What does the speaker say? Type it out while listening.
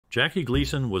Jackie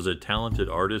Gleason was a talented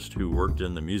artist who worked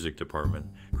in the music department,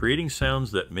 creating sounds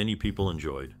that many people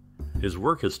enjoyed. His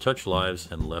work has touched lives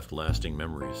and left lasting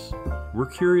memories. We're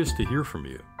curious to hear from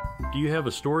you. Do you have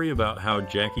a story about how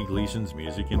Jackie Gleason's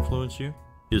music influenced you?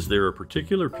 Is there a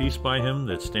particular piece by him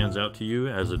that stands out to you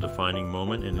as a defining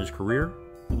moment in his career?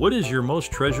 What is your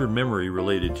most treasured memory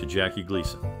related to Jackie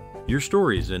Gleason? Your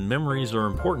stories and memories are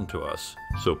important to us,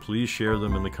 so please share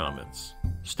them in the comments.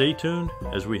 Stay tuned,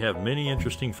 as we have many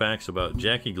interesting facts about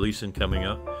Jackie Gleason coming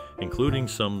up, including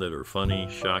some that are funny,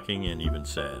 shocking, and even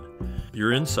sad.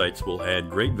 Your insights will add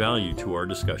great value to our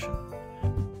discussion.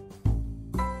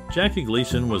 Jackie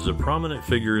Gleason was a prominent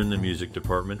figure in the music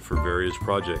department for various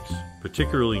projects,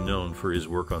 particularly known for his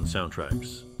work on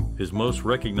soundtracks. His most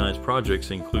recognized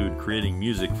projects include creating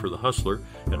music for The Hustler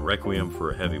and Requiem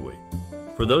for a Heavyweight.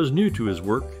 For those new to his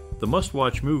work, the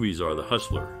must-watch movies are The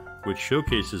Hustler, which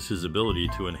showcases his ability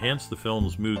to enhance the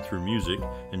film's mood through music,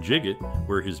 and Jig It,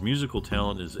 where his musical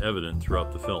talent is evident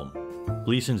throughout the film.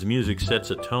 Gleason's music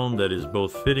sets a tone that is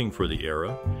both fitting for the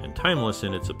era and timeless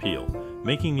in its appeal,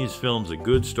 making these films a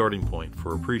good starting point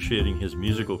for appreciating his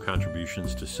musical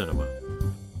contributions to cinema.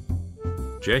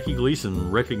 Jackie Gleason,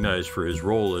 recognized for his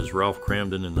role as Ralph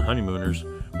Cramden in The Honeymooners,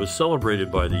 was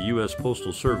celebrated by the U.S.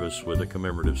 Postal Service with a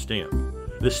commemorative stamp.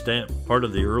 This stamp, part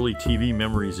of the early TV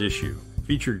Memories issue,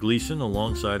 featured Gleason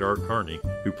alongside Art Carney,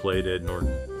 who played Ed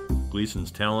Norton. Gleason's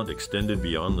talent extended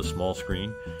beyond the small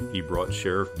screen. He brought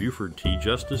Sheriff Buford T.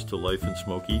 Justice to life in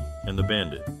Smokey and the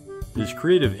Bandit. His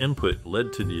creative input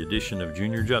led to the addition of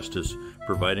Junior Justice,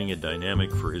 providing a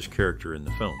dynamic for his character in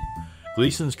the film.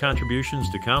 Gleason's contributions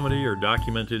to comedy are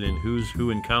documented in Who's Who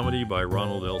in Comedy by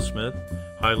Ronald L. Smith,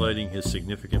 highlighting his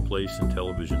significant place in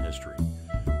television history.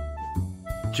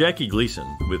 Jackie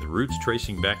Gleason, with roots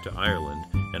tracing back to Ireland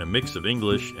and a mix of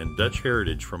English and Dutch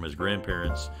heritage from his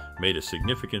grandparents, made a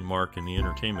significant mark in the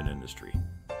entertainment industry.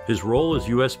 His role as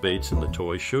U.S. Bates in The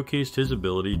Toy showcased his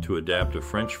ability to adapt a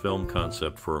French film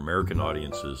concept for American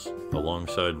audiences,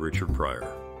 alongside Richard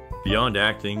Pryor. Beyond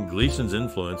acting, Gleason's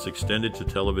influence extended to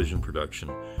television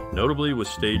production, notably with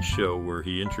Stage Show, where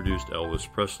he introduced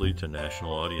Elvis Presley to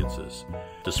national audiences.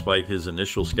 Despite his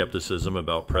initial skepticism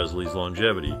about Presley's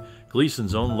longevity,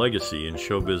 Gleason's own legacy in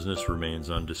show business remains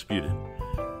undisputed.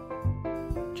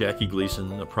 Jackie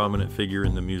Gleason, a prominent figure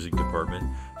in the music department,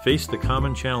 faced the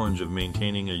common challenge of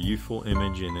maintaining a youthful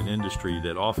image in an industry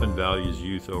that often values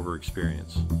youth over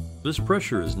experience. This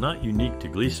pressure is not unique to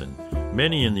Gleason.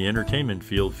 Many in the entertainment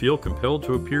field feel compelled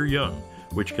to appear young,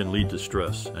 which can lead to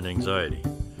stress and anxiety.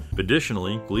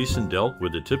 Additionally, Gleason dealt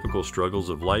with the typical struggles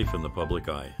of life in the public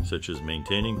eye, such as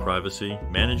maintaining privacy,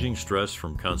 managing stress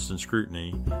from constant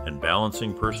scrutiny, and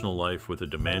balancing personal life with a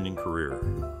demanding career.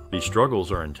 These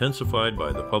struggles are intensified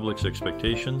by the public's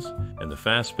expectations and the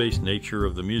fast-paced nature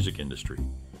of the music industry.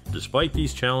 Despite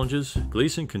these challenges,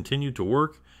 Gleason continued to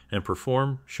work and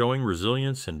perform, showing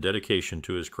resilience and dedication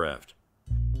to his craft.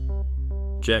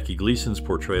 Jackie Gleason's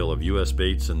portrayal of U.S.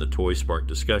 Bates in The Toy sparked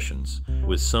discussions,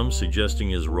 with some suggesting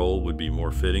his role would be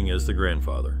more fitting as the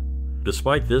grandfather.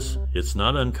 Despite this, it's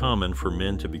not uncommon for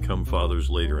men to become fathers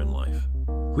later in life.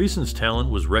 Gleason's talent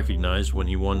was recognized when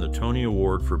he won the Tony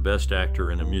Award for Best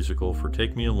Actor in a Musical for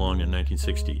Take Me Along in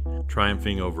 1960,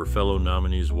 triumphing over fellow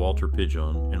nominees Walter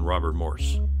Pidgeon and Robert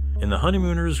Morse. In The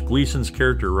Honeymooners, Gleason's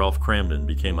character Ralph Cramden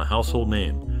became a household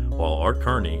name, while Art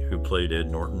Carney, who played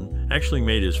Ed Norton, actually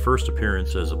made his first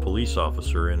appearance as a police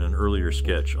officer in an earlier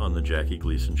sketch on The Jackie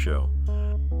Gleason Show.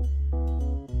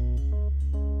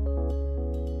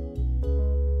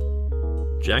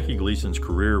 Jackie Gleason's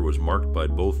career was marked by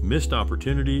both missed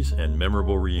opportunities and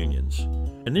memorable reunions.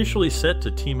 Initially set to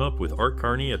team up with Art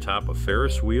Carney atop a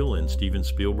Ferris wheel in Steven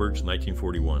Spielberg's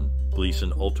 1941,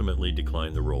 Gleason ultimately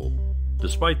declined the role.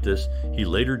 Despite this, he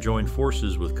later joined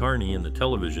forces with Carney in the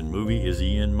television movie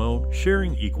Izzy Moe,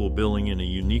 sharing equal billing in a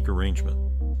unique arrangement.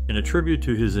 In a tribute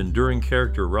to his enduring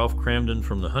character Ralph Cramden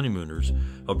from The Honeymooners,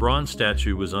 a bronze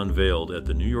statue was unveiled at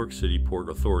the New York City Port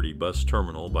Authority bus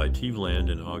terminal by Land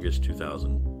in August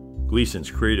 2000. Gleason's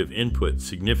creative input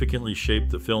significantly shaped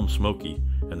the film Smokey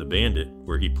and the Bandit,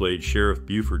 where he played Sheriff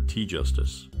Buford T.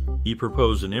 Justice. He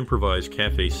proposed an improvised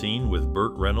cafe scene with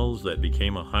Burt Reynolds that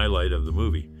became a highlight of the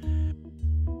movie.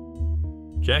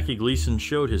 Jackie Gleason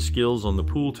showed his skills on the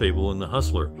pool table in The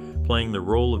Hustler, playing the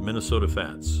role of Minnesota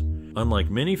Fats.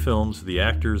 Unlike many films, the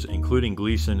actors, including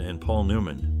Gleason and Paul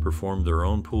Newman, performed their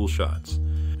own pool shots.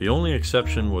 The only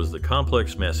exception was the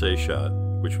complex masse shot,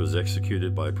 which was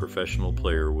executed by professional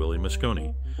player Willie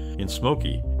Mosconi. In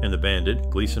Smokey and the Bandit,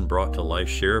 Gleason brought to life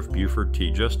Sheriff Buford T.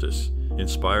 Justice,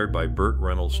 inspired by Burt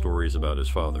Reynolds' stories about his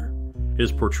father.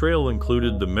 His portrayal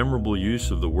included the memorable use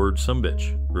of the word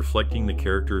 "sumbitch," reflecting the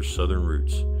character's southern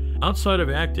roots. Outside of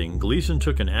acting, Gleason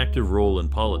took an active role in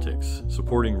politics,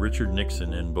 supporting Richard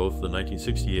Nixon in both the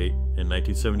 1968 and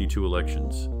 1972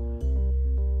 elections.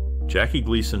 Jackie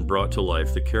Gleason brought to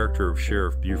life the character of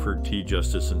Sheriff Buford T.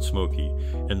 Justice in Smokey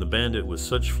and the Bandit with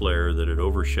such flair that it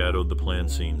overshadowed the planned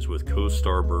scenes with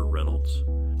co-star Burt Reynolds.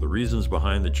 The reasons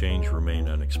behind the change remain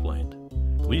unexplained.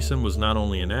 Gleason was not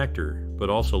only an actor, but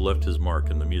also left his mark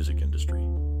in the music industry.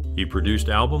 He produced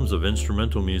albums of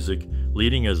instrumental music,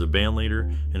 leading as a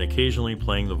bandleader and occasionally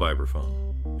playing the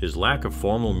vibraphone. His lack of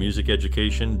formal music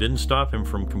education didn't stop him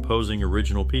from composing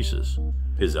original pieces.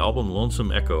 His album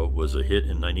Lonesome Echo was a hit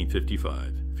in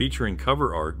 1955, featuring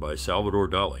cover art by Salvador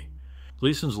Dali.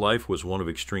 Gleason's life was one of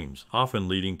extremes, often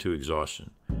leading to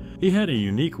exhaustion. He had a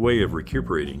unique way of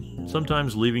recuperating,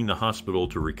 sometimes leaving the hospital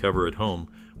to recover at home,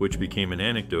 which became an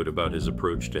anecdote about his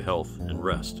approach to health and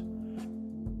rest.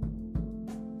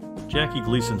 Jackie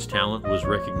Gleason's talent was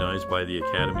recognized by the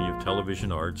Academy of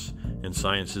Television Arts and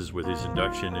Sciences with his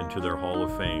induction into their Hall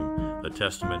of Fame, a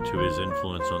testament to his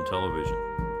influence on television.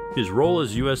 His role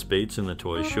as U.S. Bates in The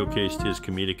Toys showcased his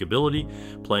comedic ability,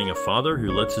 playing a father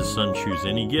who lets his son choose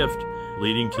any gift,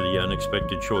 leading to the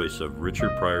unexpected choice of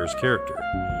Richard Pryor's character.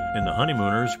 In The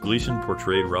Honeymooners, Gleason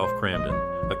portrayed Ralph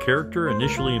Cramden, a character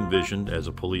initially envisioned as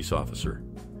a police officer.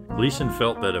 Gleason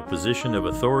felt that a position of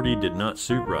authority did not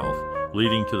suit Ralph,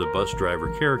 leading to the bus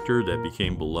driver character that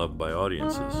became beloved by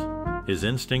audiences. His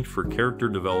instinct for character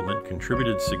development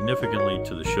contributed significantly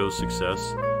to the show's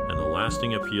success and the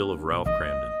lasting appeal of Ralph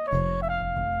Cramden.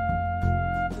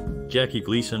 Jackie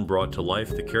Gleason brought to life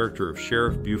the character of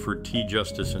Sheriff Buford T.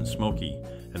 Justice in Smokey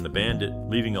and the Bandit,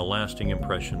 leaving a lasting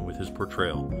impression with his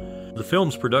portrayal. The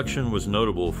film's production was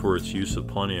notable for its use of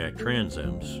Pontiac Trans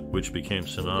Ams, which became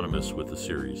synonymous with the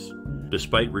series.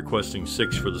 Despite requesting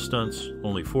 6 for the stunts,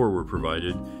 only 4 were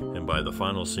provided, and by the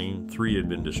final scene, 3 had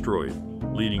been destroyed,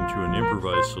 leading to an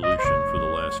improvised solution for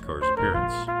the last car's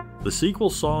appearance. The sequel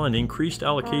saw an increased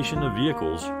allocation of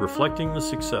vehicles, reflecting the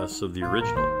success of the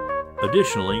original.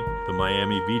 Additionally, the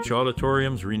Miami Beach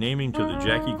Auditorium's renaming to the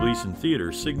Jackie Gleason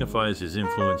Theater signifies his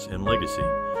influence and legacy.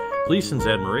 Gleason's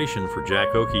admiration for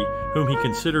Jack Oakey, whom he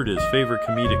considered his favorite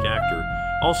comedic actor,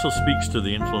 also speaks to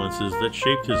the influences that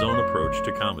shaped his own approach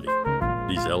to comedy.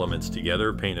 These elements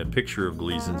together paint a picture of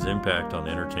Gleason's impact on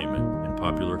entertainment and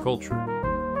popular culture.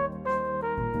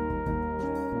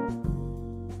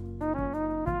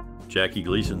 Jackie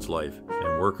Gleason's life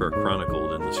and work are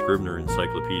chronicled in the Scribner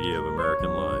Encyclopedia of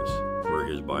American Lives, where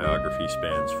his biography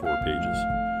spans 4 pages.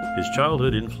 His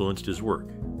childhood influenced his work,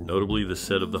 notably the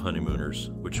set of The Honeymooners,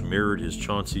 which mirrored his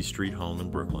Chauncey Street home in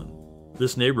Brooklyn.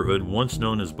 This neighborhood, once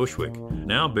known as Bushwick,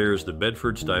 now bears the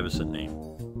Bedford-Stuyvesant name.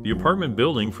 The apartment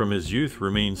building from his youth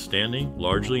remains standing,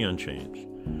 largely unchanged.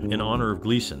 In honor of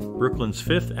Gleason, Brooklyn's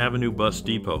 5th Avenue Bus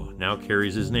Depot now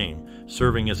carries his name,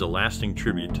 serving as a lasting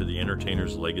tribute to the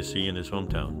entertainer's legacy in his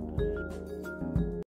hometown.